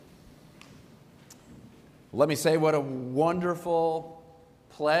Let me say what a wonderful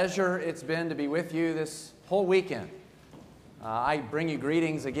pleasure it's been to be with you this whole weekend. I bring you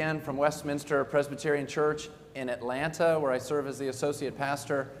greetings again from Westminster Presbyterian Church in Atlanta, where I serve as the associate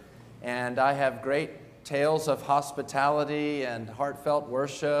pastor, and I have great tales of hospitality and heartfelt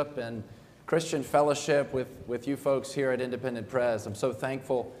worship and Christian fellowship with you folks here at Independent Pres. I'm so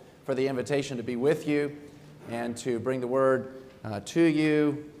thankful for the invitation to be with you and to bring the word to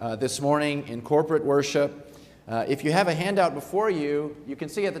you this morning in corporate worship. If you have a handout before you, you can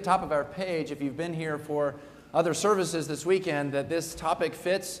see at the top of our page, if you've been here for other services this weekend, that this topic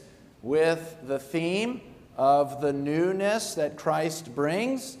fits with the theme of the newness that Christ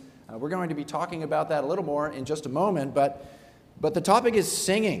brings. We're going to be talking about that a little more in just a moment, but the topic is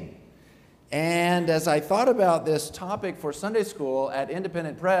singing. And as I thought about this topic for Sunday school at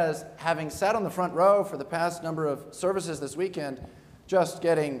Independent Pres, having sat on the front row for the past number of services this weekend, just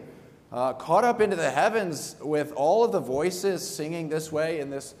getting caught up into the heavens with all of the voices singing this way in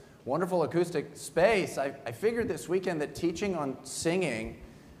this wonderful acoustic space, I figured this weekend that teaching on singing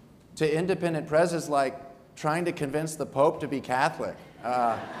to Independent Pres is like trying to convince the Pope to be Catholic.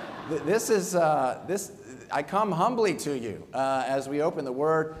 I come humbly to you as we open the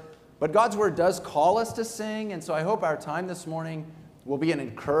Word. But God's Word does call us to sing, and so I hope our time this morning will be an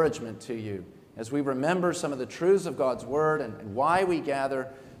encouragement to you as we remember some of the truths of God's Word and why we gather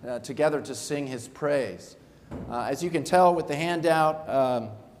together to sing His praise. As you can tell with the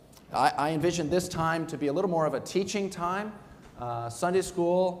handout, I envision this time to be a little more of a teaching time, Sunday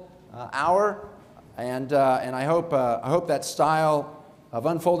school hour, and I hope that style of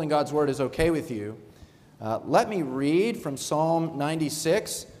unfolding God's Word is okay with you. Let me read from Psalm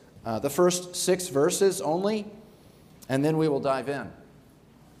 96. The first 6 verses only, and then we will dive in.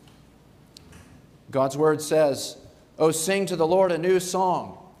 God's Word says, "Oh, sing to the Lord a new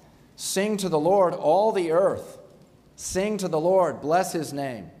song. Sing to the Lord all the earth. Sing to the Lord, bless His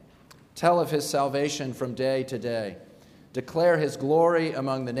name. Tell of His salvation from day to day. Declare His glory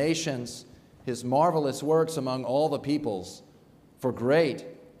among the nations, His marvelous works among all the peoples. For great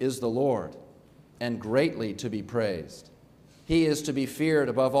is the Lord, and greatly to be praised. He is to be feared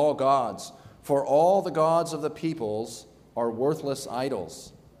above all gods, for all the gods of the peoples are worthless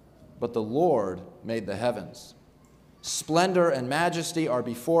idols. But the Lord made the heavens. Splendor and majesty are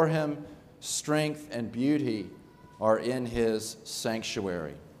before Him. Strength and beauty are in His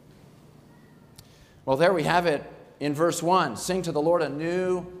sanctuary." Well, there we have it in verse 1. Sing to the Lord a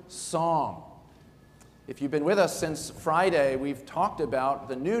new song. If you've been with us since Friday, we've talked about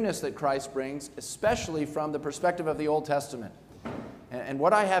the newness that Christ brings, especially from the perspective of the Old Testament. And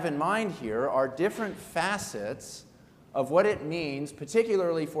what I have in mind here are different facets of what it means,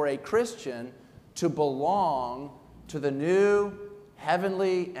 particularly for a Christian, to belong to the new,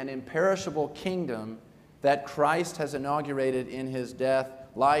 heavenly, and imperishable kingdom that Christ has inaugurated in His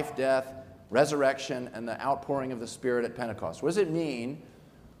life, death, resurrection, and the outpouring of the Spirit at Pentecost. What does it mean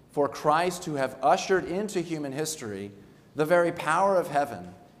for Christ to have ushered into human history the very power of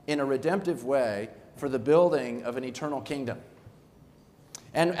heaven in a redemptive way for the building of an eternal kingdom?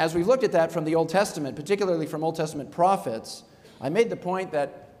 And as we looked at that from the Old Testament, particularly from Old Testament prophets, I made the point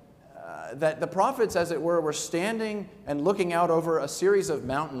that the prophets, as it were standing and looking out over a series of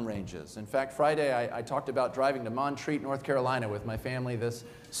mountain ranges. In fact, Friday I talked about driving to Montreat, North Carolina with my family this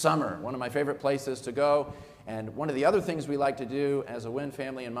summer, one of my favorite places to go. And one of the other things we like to do as a Wynn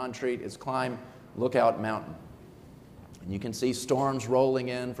family in Montreat is climb Lookout Mountain. And you can see storms rolling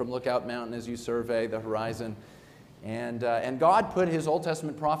in from Lookout Mountain as you survey the horizon. And God put His Old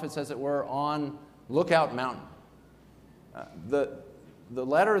Testament prophets, as it were, on Lookout Mountain. The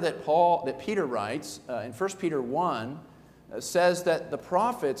letter that Peter writes in 1 Peter 1 says that the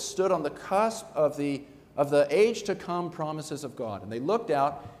prophets stood on the cusp of the age-to-come promises of God. And they looked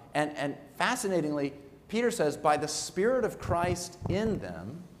out, and fascinatingly, Peter says, by the Spirit of Christ in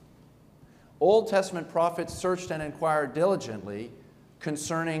them, Old Testament prophets searched and inquired diligently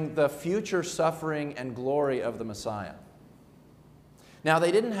concerning the future suffering and glory of the Messiah. Now,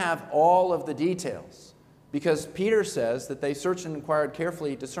 they didn't have all of the details, because Peter says that they searched and inquired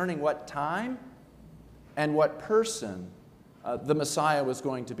carefully discerning what time and what person the Messiah was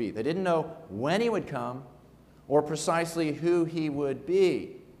going to be. They didn't know when He would come or precisely who He would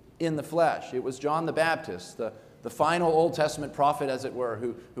be in the flesh. It was John the Baptist, the final Old Testament prophet, as it were,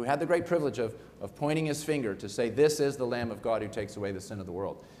 who had the great privilege of pointing his finger to say, "This is the Lamb of God who takes away the sin of the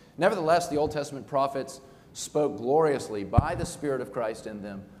world." Nevertheless, the Old Testament prophets spoke gloriously by the Spirit of Christ in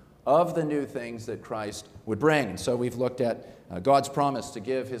them of the new things that Christ would bring. And so we've looked at God's promise to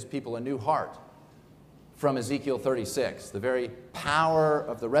give His people a new heart from Ezekiel 36. The very power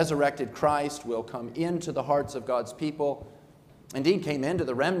of the resurrected Christ will come into the hearts of God's people. Indeed, came into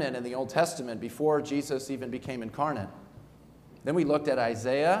the remnant in the Old Testament before Jesus even became incarnate. Then we looked at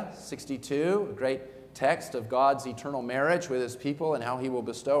Isaiah 62, a great text of God's eternal marriage with his people and how he will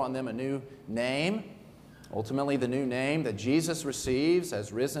bestow on them a new name, ultimately the new name that Jesus receives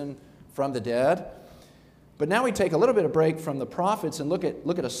as risen from the dead. But now we take a little bit of break from the prophets and look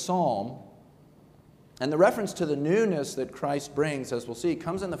at a psalm. And the reference to the newness that Christ brings, as we'll see,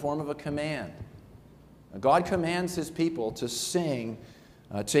 comes in the form of a command. God commands his people to sing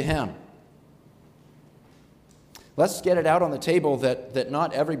to him. Let's get it out on the table that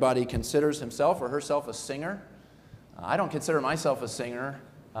not everybody considers himself or herself a singer. I don't consider myself a singer,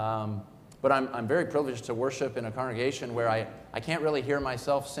 but I'm very privileged to worship in a congregation where I can't really hear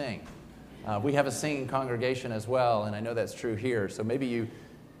myself sing. We have a singing congregation as well, and I know that's true here. So maybe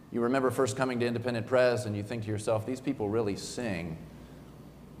you remember first coming to Independent Pres and you think to yourself, these people really sing,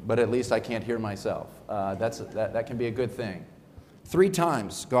 but at least I can't hear myself. That can be a good thing. 3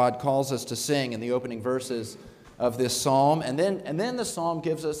 times God calls us to sing in the opening verses of this psalm, and then the psalm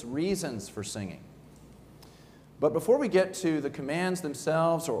gives us reasons for singing. But before we get to the commands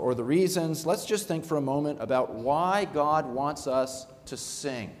themselves or the reasons, let's just think for a moment about why God wants us to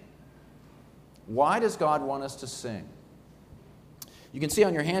sing. Why does God want us to sing? You can see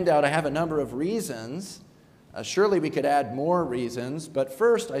on your handout I have a number of reasons. Surely we could add more reasons, but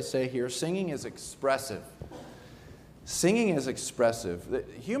first I say here, singing is expressive. Singing is expressive. The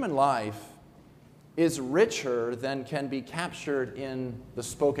human life is richer than can be captured in the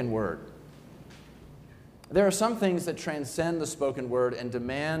spoken word. There are some things that transcend the spoken word and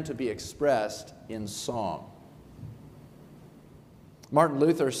demand to be expressed in song. Martin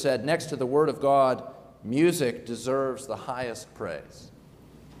Luther said, next to the Word of God, music deserves the highest praise.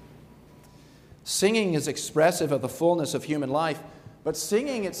 Singing is expressive of the fullness of human life, but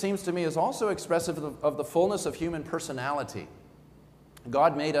singing, it seems to me, is also expressive of the fullness of human personality.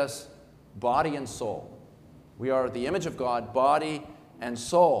 God made us body and soul. We are the image of God, body and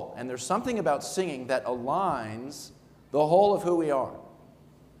soul. And there's something about singing that aligns the whole of who we are.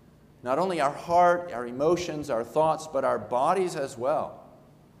 Not only our heart, our emotions, our thoughts, but our bodies as well.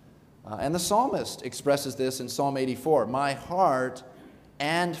 And the psalmist expresses this in Psalm 84. My heart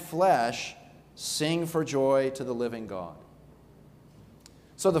and flesh sing for joy to the living God.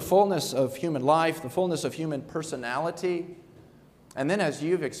 So the fullness of human life, the fullness of human personality, and then as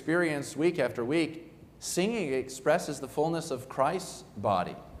you've experienced week after week, singing expresses the fullness of Christ's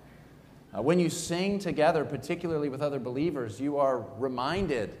body. When you sing together, particularly with other believers, you are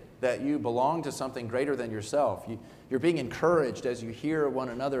reminded that you belong to something greater than yourself. You're being encouraged as you hear one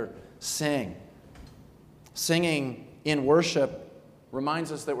another sing. Singing in worship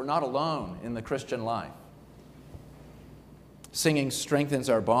reminds us that we're not alone in the Christian life. Singing strengthens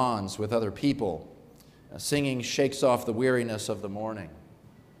our bonds with other people. Singing shakes off the weariness of the morning.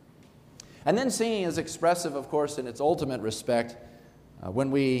 And then singing is expressive, of course, in its ultimate respect when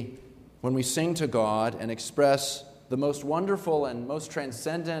we sing to God and express the most wonderful and most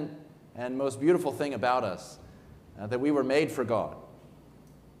transcendent and most beautiful thing about us, that we were made for God.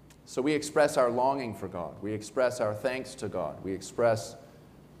 So we express our longing for God. We express our thanks to God. We express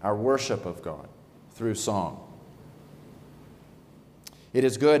our worship of God through song. It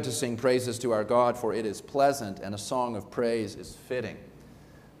is good to sing praises to our God, for it is pleasant, and a song of praise is fitting.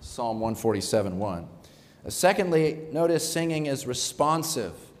 Psalm 147:1. Secondly, notice singing is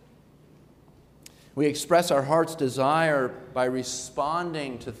responsive. We express our heart's desire by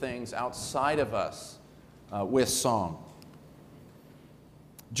responding to things outside of us with song.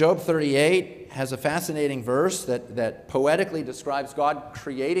 Job 38 has a fascinating verse that poetically describes God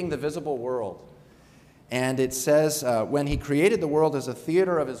creating the visible world. And it says, when he created the world as a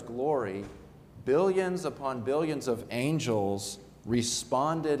theater of his glory, billions upon billions of angels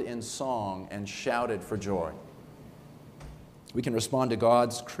responded in song and shouted for joy. We can respond to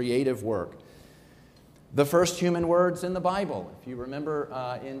God's creative work. The first human words in the Bible, if you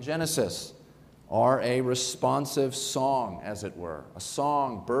remember in Genesis, are a responsive song, as it were. A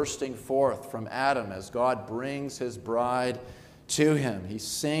song bursting forth from Adam as God brings his bride to him. He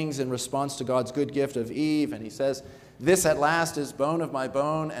sings in response to God's good gift of Eve, and he says, "This at last is bone of my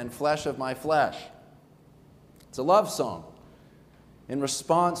bone and flesh of my flesh." It's a love song in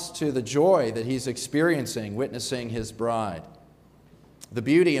response to the joy that he's experiencing, witnessing his bride. The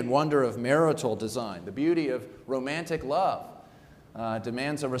beauty and wonder of marital design, the beauty of romantic love,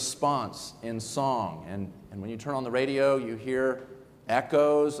 demands a response in song. And when you turn on the radio, you hear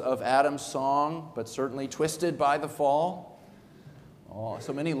echoes of Adam's song, but certainly twisted by the fall. Oh,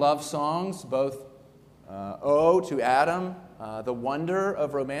 so many love songs, both owe to Adam the wonder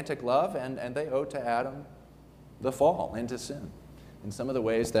of romantic love, and they owe to Adam the fall into sin in some of the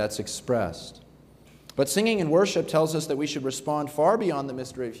ways that's expressed. But singing in worship tells us that we should respond far beyond the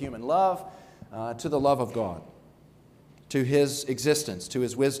mystery of human love to the love of God, to His existence, to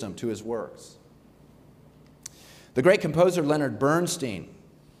His wisdom, to His works. The great composer Leonard Bernstein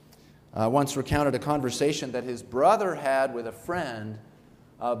once recounted a conversation that his brother had with a friend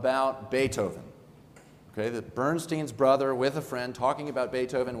about Beethoven. Okay, that Bernstein's brother with a friend talking about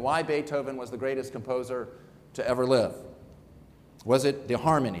Beethoven, why Beethoven was the greatest composer to ever live. Was it the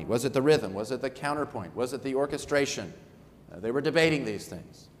harmony? Was it the rhythm? Was it the counterpoint? Was it the orchestration? They were debating these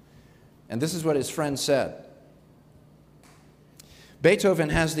things. And this is what his friend said. Beethoven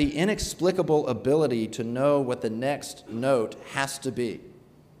has the inexplicable ability to know what the next note has to be.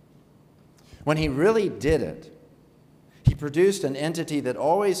 When he really did it, he produced an entity that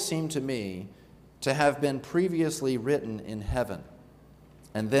always seemed to me to have been previously written in heaven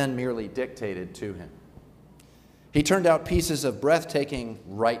and then merely dictated to him. He turned out pieces of breathtaking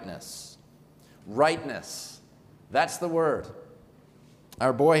rightness. Rightness, that's the word.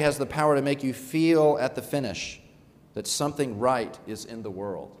 Our boy has the power to make you feel at the finish that something right is in the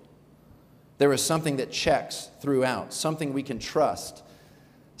world. There is something that checks throughout, something we can trust,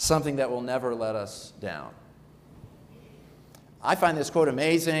 something that will never let us down. I find this quote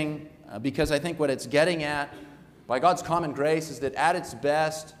amazing because I think what it's getting at, by God's common grace, is that at its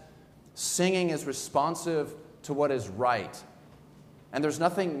best, singing is responsive to what is right. And there's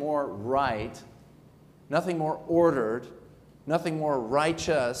nothing more right, nothing more ordered, nothing more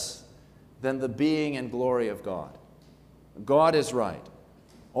righteous than the being and glory of God. God is right.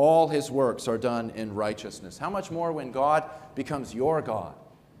 All His works are done in righteousness. How much more when God becomes your God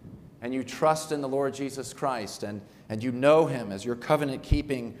and you trust in the Lord Jesus Christ and you know Him as your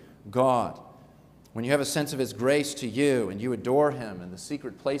covenant-keeping God. When you have a sense of His grace to you and you adore Him in the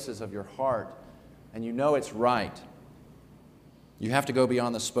secret places of your heart and you know it's right, you have to go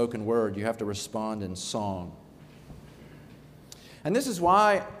beyond the spoken word. You have to respond in song. And this is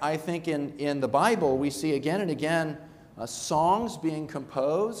why I think in the Bible we see again and again songs being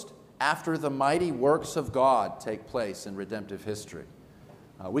composed after the mighty works of God take place in redemptive history.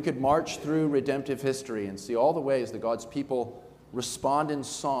 We could march through redemptive history and see all the ways that God's people respond in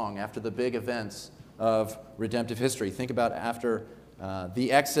song after the big events of redemptive history. Think about after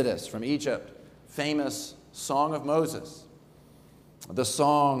the Exodus from Egypt, famous Song of Moses, the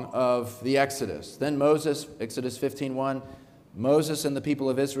song of the Exodus. Then Moses, Exodus 15:1, Moses and the people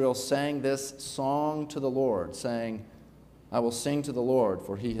of Israel sang this song to the Lord, saying, I will sing to the Lord,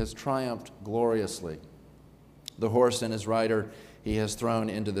 for He has triumphed gloriously. The horse and his rider He has thrown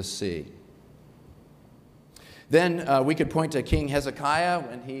into the sea. Then we could point to King Hezekiah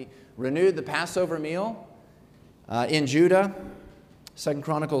when he renewed the Passover meal in Judah. 2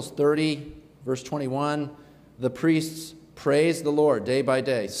 Chronicles 30, verse 21, the priests praised the Lord day by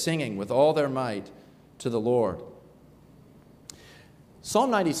day, singing with all their might to the Lord.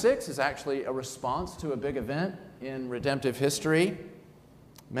 Psalm 96 is actually a response to a big event in redemptive history.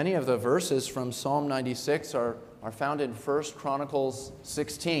 Many of the verses from Psalm 96 are found in 1 Chronicles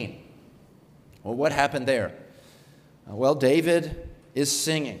 16. Well, what happened there? Well, David is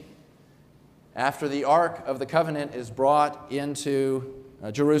singing after the Ark of the Covenant is brought into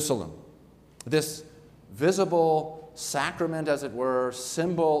Jerusalem. This visible sacrament, as it were,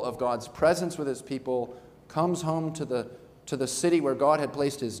 symbol of God's presence with His people, comes home to the city where God had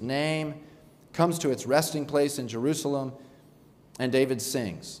placed His name, comes to its resting place in Jerusalem, and David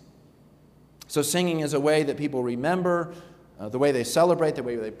sings. So singing is a way that people remember, the way they celebrate, the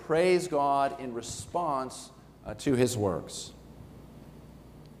way they praise God in response to His works.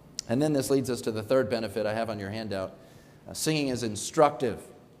 And then this leads us to the third benefit I have on your handout. Singing is instructive.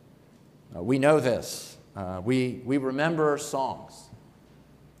 We know this. We remember songs.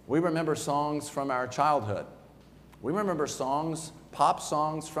 We remember songs from our childhood. We remember songs, pop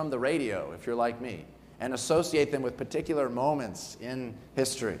songs from the radio, if you're like me, and associate them with particular moments in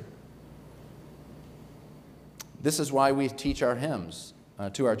history. This is why we teach our hymns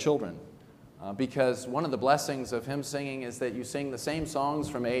to our children, because one of the blessings of hymn singing is that you sing the same songs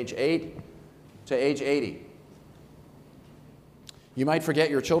from age 8 to age 80. You might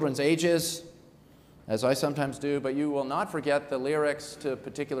forget your children's ages, as I sometimes do, but you will not forget the lyrics to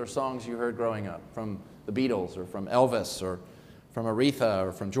particular songs you heard growing up, from the Beatles or from Elvis or from Aretha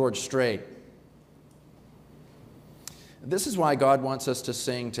or from George Strait. This is why God wants us to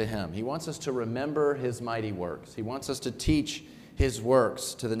sing to Him. He wants us to remember His mighty works. He wants us to teach His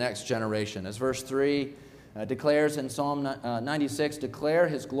works to the next generation. As verse 3 declares in Psalm 96, "Declare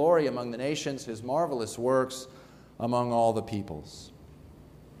his glory among the nations, his marvelous works among all the peoples."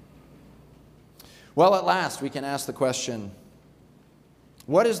 Well, at last we can ask the question,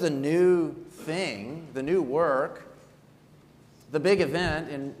 what is the new thing, the new work, the big event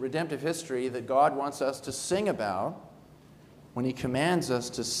in redemptive history that God wants us to sing about when he commands us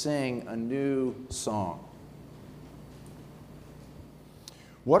to sing a new song?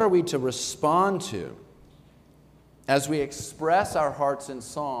 What are we to respond to as we express our hearts in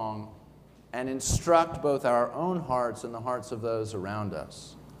song and instruct both our own hearts and the hearts of those around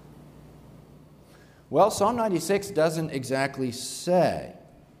us? Well, Psalm 96 doesn't exactly say.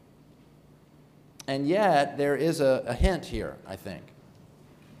 And yet, there is a hint here, I think.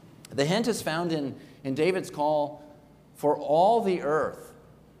 The hint is found in David's call for all the earth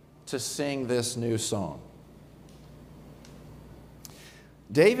to sing this new song.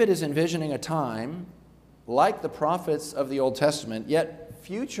 David is envisioning a time, like the prophets of the Old Testament, yet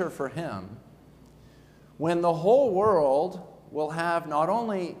future for him, when the whole world will have not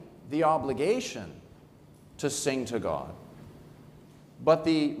only the obligation to sing to God, but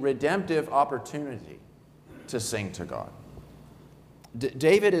the redemptive opportunity to sing to God.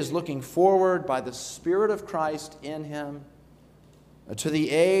 David is looking forward by the Spirit of Christ in him to the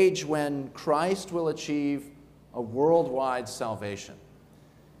age when Christ will achieve a worldwide salvation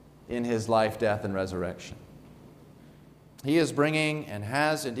in his life, death, and resurrection. He is bringing and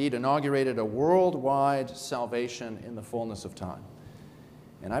has indeed inaugurated a worldwide salvation in the fullness of time.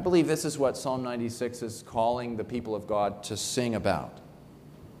 And I believe this is what Psalm 96 is calling the people of God to sing about.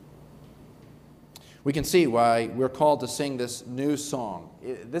 We can see why we're called to sing this new song.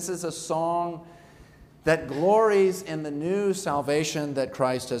 This is a song that glories in the new salvation that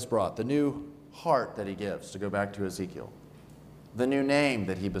Christ has brought, the new heart that he gives, to go back to Ezekiel, the new name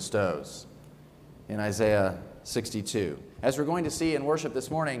that he bestows in Isaiah 62. As we're going to see in worship this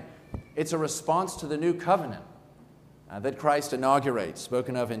morning, it's a response to the new covenant that Christ inaugurates,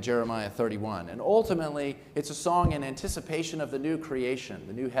 spoken of in Jeremiah 31. And ultimately, it's a song in anticipation of the new creation,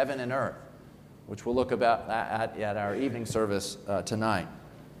 the new heaven and earth, which we'll look about at our evening service tonight.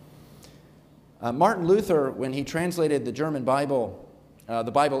 Martin Luther, when he translated the German Bible,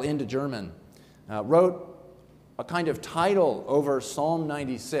 the Bible into German, wrote a kind of title over Psalm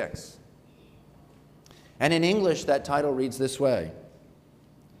 96. And in English, that title reads this way.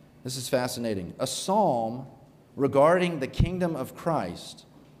 This is fascinating. A psalm regarding the kingdom of Christ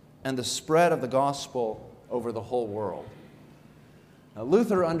and the spread of the gospel over the whole world. Now,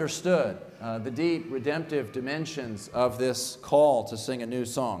 Luther understood the deep redemptive dimensions of this call to sing a new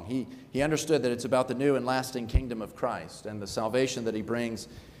song. He understood that it's about the new and lasting kingdom of Christ and the salvation that he brings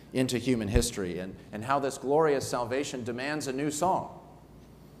into human history, and how this glorious salvation demands a new song.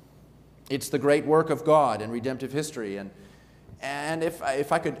 It's the great work of God in redemptive history. And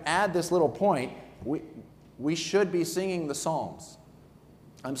if I could add this little point, we should be singing the Psalms.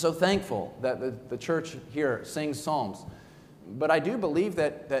 I'm so thankful that the church here sings Psalms. But I do believe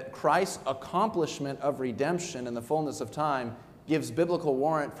that Christ's accomplishment of redemption in the fullness of time gives biblical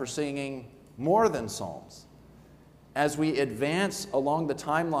warrant for singing more than Psalms. As we advance along the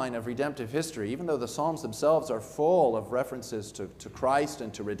timeline of redemptive history, even though the Psalms themselves are full of references to Christ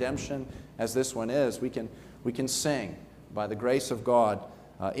and to redemption, as this one is, we can sing by the grace of God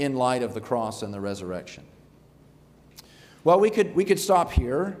in light of the cross and the resurrection. Well, we could stop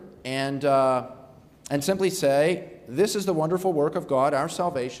here and simply say, this is the wonderful work of God, our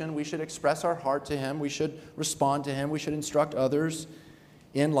salvation. We should express our heart to him. We should respond to him. We should instruct others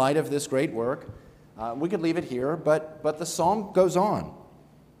in light of this great work. We could leave it here, but the psalm goes on.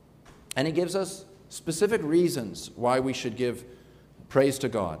 And it gives us specific reasons why we should give praise to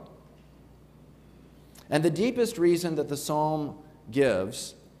God. And the deepest reason that the psalm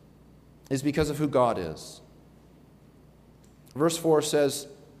gives is because of who God is. Verse 4 says,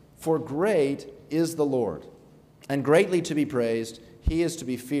 "For great is the Lord, and greatly to be praised. He is to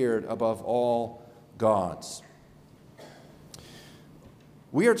be feared above all gods."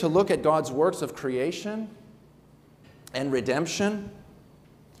 We are to look at God's works of creation and redemption.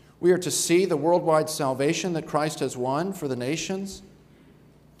 We are to see the worldwide salvation that Christ has won for the nations.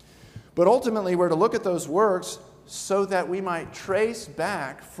 But ultimately, we're to look at those works so that we might trace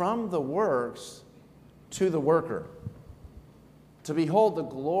back from the works to the worker, to behold the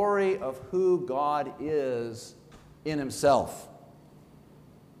glory of who God is in himself.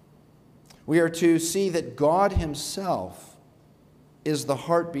 We are to see that God himself is the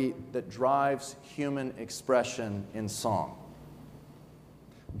heartbeat that drives human expression in song.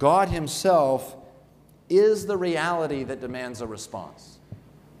 God himself is the reality that demands a response.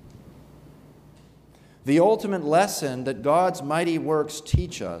 The ultimate lesson that God's mighty works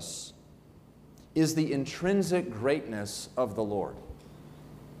teach us is the intrinsic greatness of the Lord.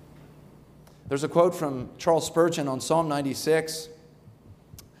 There's a quote from Charles Spurgeon on Psalm 96.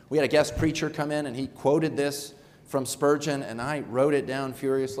 We had a guest preacher come in and he quoted this from Spurgeon, and I wrote it down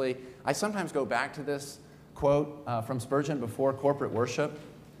furiously. I sometimes go back to this quote from Spurgeon before corporate worship.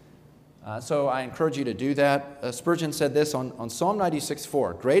 So I encourage you to do that. Spurgeon said this on Psalm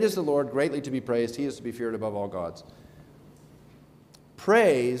 96:4. Great is the Lord, greatly to be praised. He is to be feared above all gods.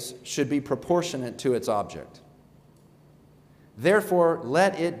 Praise should be proportionate to its object. Therefore,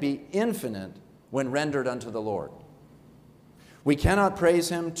 let it be infinite when rendered unto the Lord. We cannot praise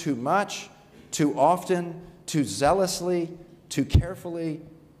him too much, too often, too zealously, too carefully,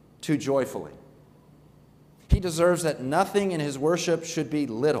 too joyfully. He deserves that nothing in his worship should be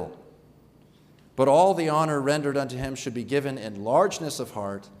little, but all the honor rendered unto him should be given in largeness of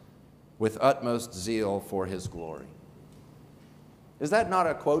heart with utmost zeal for his glory. Is that not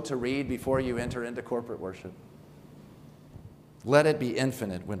a quote to read before you enter into corporate worship? Let it be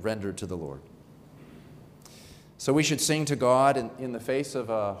infinite when rendered to the Lord. So we should sing to God in the face of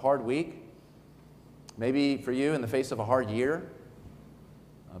a hard week, maybe for you in the face of a hard year,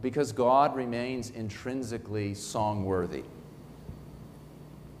 because God remains intrinsically song-worthy.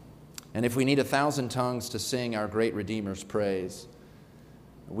 And if we need 1,000 tongues to sing our great Redeemer's praise,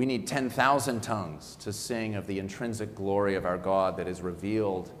 we need 10,000 tongues to sing of the intrinsic glory of our God that is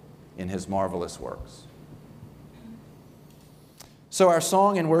revealed in his marvelous works. So our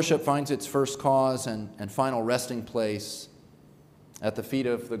song and worship finds its first cause and final resting place at the feet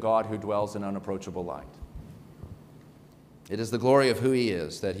of the God who dwells in unapproachable light. It is the glory of who he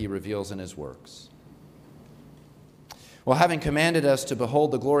is that he reveals in his works. Well, having commanded us to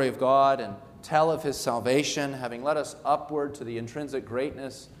behold the glory of God and tell of his salvation, having led us upward to the intrinsic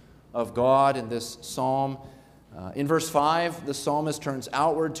greatness of God in this psalm, in verse 5, the psalmist turns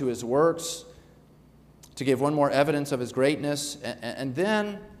outward to his works to give one more evidence of his greatness. And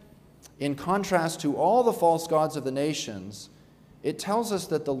then, in contrast to all the false gods of the nations, it tells us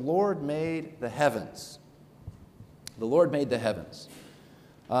that the Lord made the heavens. The Lord made the heavens.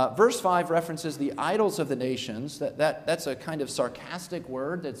 Verse 5 references the idols of the nations. That's a kind of sarcastic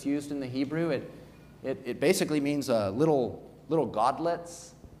word that's used in the Hebrew. It basically means little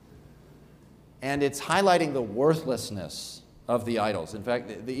godlets. And it's highlighting the worthlessness of the idols. In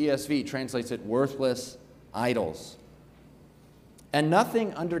fact, the ESV translates it worthless idols. And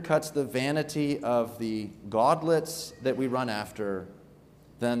nothing undercuts the vanity of the godlets that we run after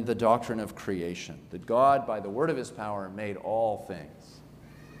than the doctrine of creation, that God, by the word of his power, made all things.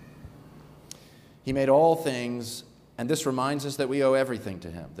 He made all things, and this reminds us that we owe everything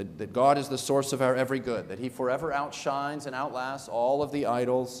to him, that God is the source of our every good, that he forever outshines and outlasts all of the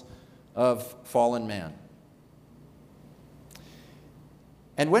idols of fallen man.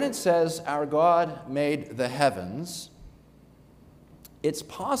 And when it says our God made the heavens, it's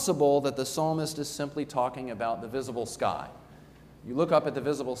possible that the psalmist is simply talking about the visible sky. You look up at the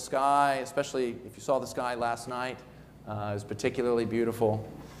visible sky, especially if you saw the sky last night, it was particularly beautiful.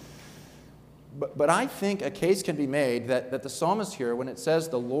 But I think a case can be made that the psalmist here, when it says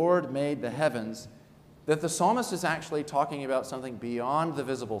the Lord made the heavens, that the psalmist is actually talking about something beyond the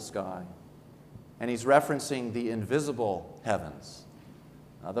visible sky. And he's referencing the invisible heavens,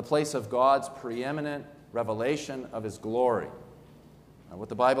 the place of God's preeminent revelation of his glory, what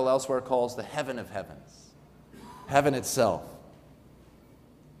the Bible elsewhere calls the heaven of heavens, heaven itself.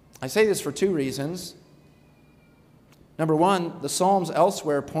 I say this for two reasons. Number one, the Psalms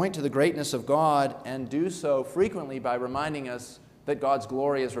elsewhere point to the greatness of God and do so frequently by reminding us that God's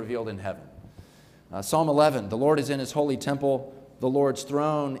glory is revealed in heaven. Psalm 11, the Lord is in his holy temple, the Lord's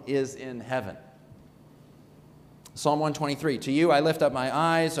throne is in heaven. Psalm 123, to you I lift up my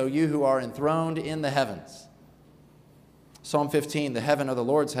eyes, O you who are enthroned in the heavens. Psalm 15, the heaven are the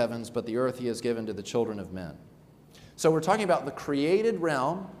Lord's heavens, but the earth he has given to the children of men. So we're talking about the created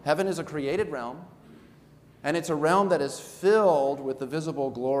realm. Heaven is a created realm, and it's a realm that is filled with the visible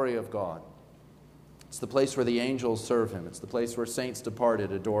glory of God. It's the place where the angels serve him. It's the place where saints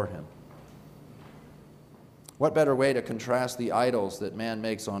departed adore him. What better way to contrast the idols that man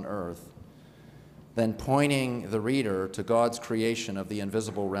makes on earth than pointing the reader to God's creation of the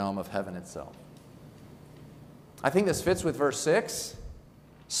invisible realm of heaven itself? I think this fits with verse 6.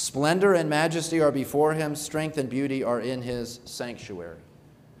 Splendor and majesty are before him, strength and beauty are in his sanctuary.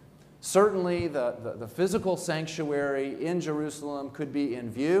 Certainly the physical sanctuary in Jerusalem could be in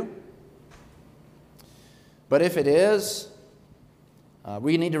view. But if it is,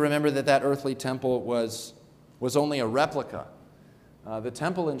 we need to remember that earthly temple was only a replica The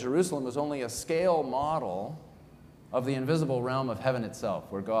temple in Jerusalem was only a scale model of the invisible realm of heaven itself,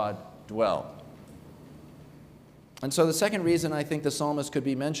 where God dwelled. And so the second reason I think the psalmist could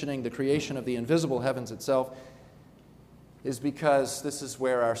be mentioning the creation of the invisible heavens itself is because this is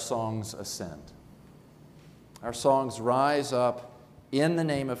where our songs ascend. Our songs rise up in the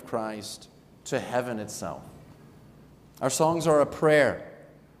name of Christ to heaven itself. Our songs are a prayer.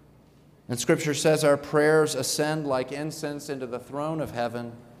 And Scripture says our prayers ascend like incense into the throne of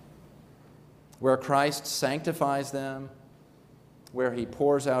heaven, where Christ sanctifies them, where he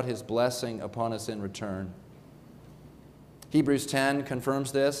pours out his blessing upon us in return. Hebrews 10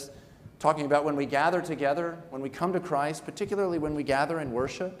 confirms this, talking about when we gather together, when we come to Christ, particularly when we gather in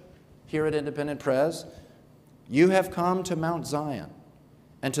worship here at Independent Pres, you have come to Mount Zion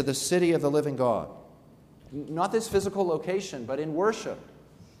and to the city of the living God. Not this physical location, but in worship,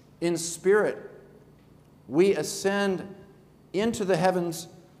 in spirit. We ascend into the heavens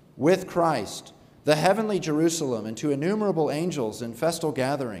with Christ, the heavenly Jerusalem, and to innumerable angels in festal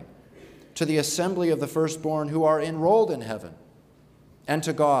gathering, to the assembly of the firstborn who are enrolled in heaven, and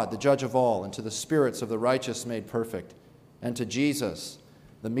to God, the judge of all, and to the spirits of the righteous made perfect, and to Jesus,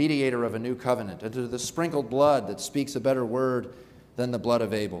 the mediator of a new covenant, and to the sprinkled blood that speaks a better word than the blood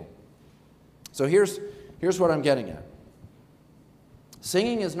of Abel. So here's what I'm getting at.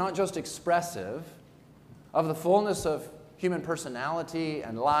 Singing is not just expressive of the fullness of human personality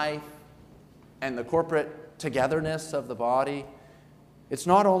and life and the corporate togetherness of the body. It's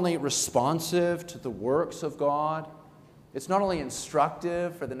not only responsive to the works of God, it's not only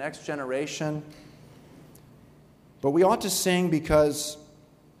instructive for the next generation, but we ought to sing because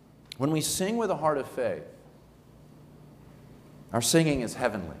when we sing with a heart of faith, our singing is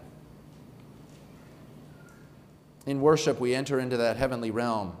heavenly. In worship, we enter into that heavenly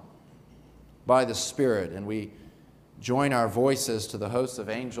realm by the Spirit, and we join our voices to the hosts of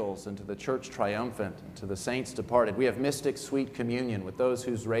angels and to the church triumphant and to the saints departed. We have mystic sweet communion with those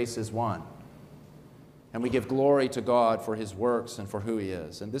whose race is won. And we give glory to God for his works and for who he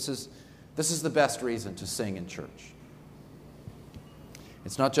is. And this is the best reason to sing in church.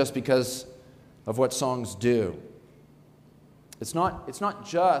 It's not just because of what songs do. It's not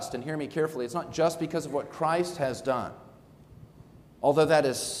just, and hear me carefully, it's not just because of what Christ has done, although that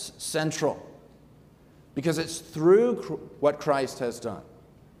is central. Because it's through what Christ has done.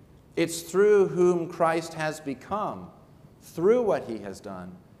 It's through whom Christ has become, through what he has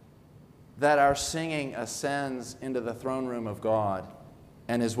done, that our singing ascends into the throne room of God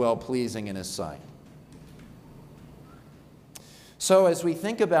and is well-pleasing in his sight. So as we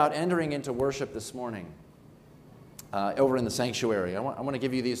think about entering into worship this morning, over in the sanctuary, I want to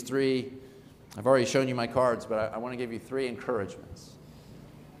give you these three. I've already shown you my cards, but I want to give you three encouragements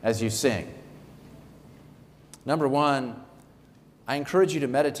as you sing. Number one, I encourage you to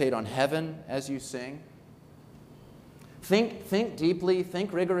meditate on heaven as you sing. Think deeply,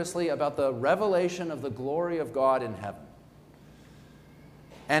 think rigorously about the revelation of the glory of God in heaven.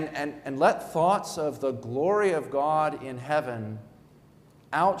 And let thoughts of the glory of God in heaven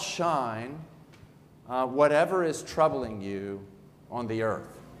outshine whatever is troubling you on the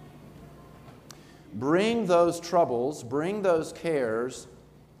earth. Bring those troubles, bring those cares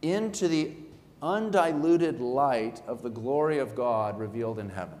into the undiluted light of the glory of God revealed in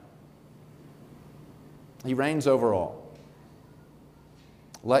heaven. He reigns over all.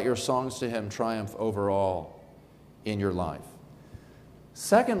 Let your songs to him triumph over all in your life.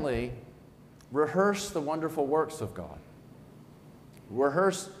 Secondly, rehearse the wonderful works of God.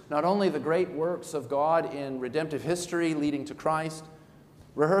 Rehearse not only the great works of God in redemptive history leading to Christ,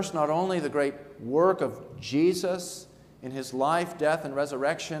 rehearse not only the great work of Jesus in his life, death, and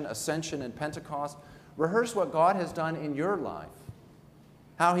resurrection, ascension, and Pentecost, rehearse what God has done in your life,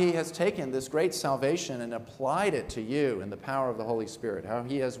 how he has taken this great salvation and applied it to you in the power of the Holy Spirit, how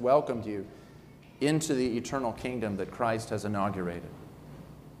he has welcomed you into the eternal kingdom that Christ has inaugurated.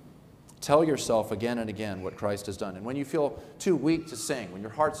 Tell yourself again and again what Christ has done. And when you feel too weak to sing, when your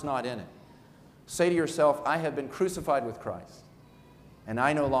heart's not in it, say to yourself, I have been crucified with Christ, and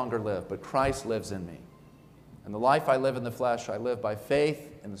I no longer live, but Christ lives in me. And the life I live in the flesh, I live by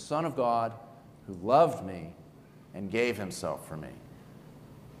faith in the Son of God who loved me and gave himself for me.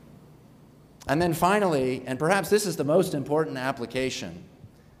 And then finally, and perhaps this is the most important application,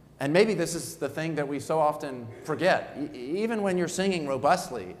 and maybe this is the thing that we so often forget, even when you're singing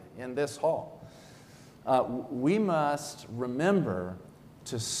robustly in this hall, we must remember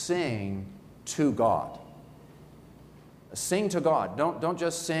to sing to God. Sing to God. Don't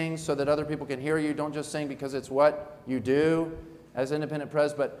just sing so that other people can hear you. Don't just sing because it's what you do as Independent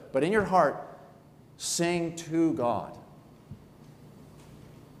Pres, but in your heart, sing to God.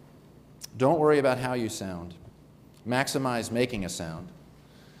 Don't worry about how you sound. Maximize making a sound.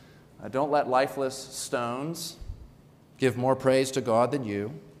 Don't let lifeless stones give more praise to God than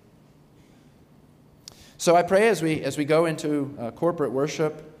you. So I pray as we go into corporate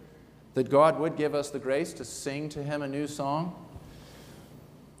worship that God would give us the grace to sing to Him a new song,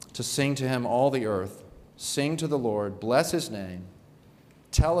 to sing to Him all the earth. Sing to the Lord, bless His name,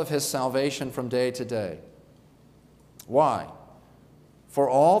 tell of His salvation from day to day. Why? For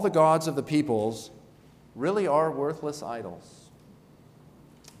all the gods of the peoples really are worthless idols.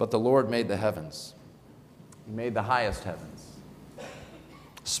 But the Lord made the heavens. He made the highest heavens.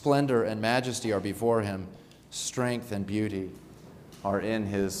 Splendor and majesty are before Him. Strength and beauty are in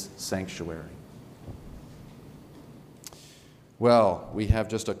His sanctuary. Well, we have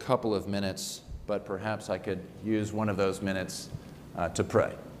just a couple of minutes, but perhaps I could use one of those minutes to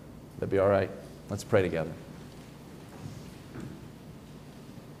pray. That'd be all right? Let's pray together.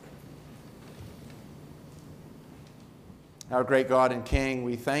 Our great God and King,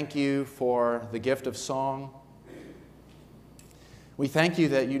 we thank You for the gift of song. We thank You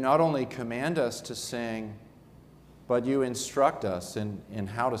that You not only command us to sing, but You instruct us in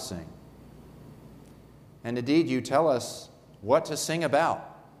how to sing. And indeed, You tell us what to sing about.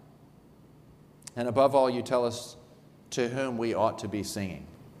 And above all, You tell us to whom we ought to be singing.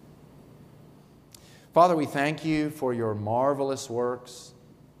 Father, we thank You for Your marvelous works,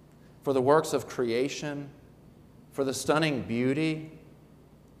 for the works of creation, for the stunning beauty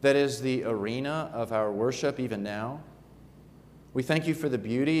that is the arena of our worship even now. We thank You for the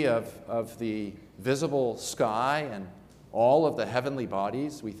beauty of the visible sky and all of the heavenly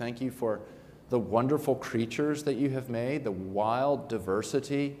bodies. We thank You for the wonderful creatures that You have made, the wild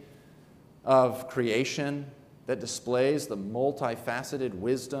diversity of creation that displays the multifaceted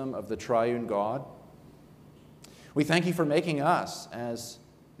wisdom of the triune God. We thank You for making us as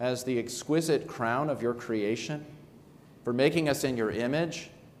the exquisite crown of Your creation, for making us in Your image,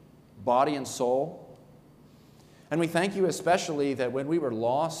 body and soul. And we thank You especially that when we were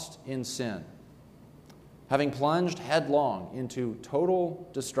lost in sin, having plunged headlong into total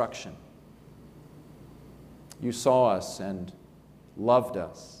destruction, You saw us and loved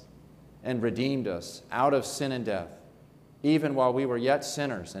us and redeemed us out of sin and death. Even while we were yet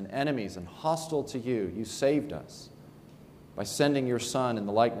sinners and enemies and hostile to You, You saved us by sending Your Son in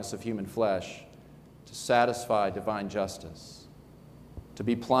the likeness of human flesh to satisfy divine justice, to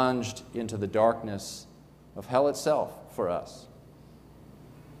be plunged into the darkness of hell itself for us.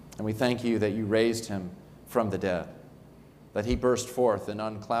 And we thank You that You raised Him from the dead, that He burst forth in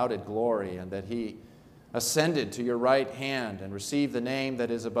unclouded glory, and that He ascended to Your right hand and received the name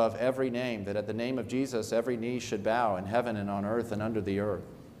that is above every name, that at the name of Jesus every knee should bow in heaven and on earth and under the earth,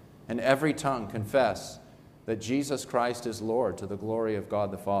 and every tongue confess that Jesus Christ is Lord, to the glory of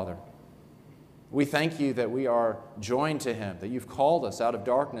God the Father. We thank You that we are joined to Him, that You've called us out of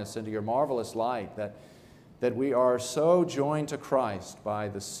darkness into Your marvelous light, that we are so joined to Christ by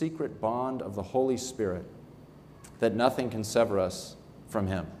the secret bond of the Holy Spirit that nothing can sever us from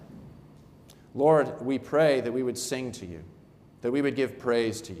Him. Lord, we pray that we would sing to You, that we would give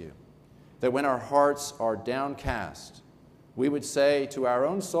praise to You, that when our hearts are downcast, we would say to our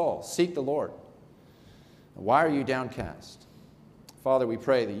own soul, seek the Lord. Why are you downcast? Father, we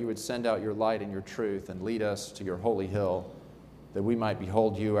pray that You would send out Your light and Your truth and lead us to Your holy hill, that we might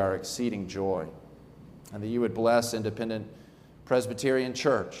behold You, our exceeding joy, and that You would bless Independent Presbyterian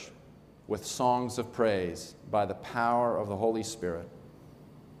Church with songs of praise by the power of the Holy Spirit,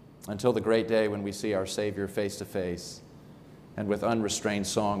 until the great day when we see our Savior face to face and with unrestrained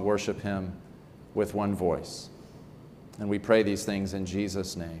song worship Him with one voice. And we pray these things in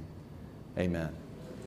Jesus' name. Amen.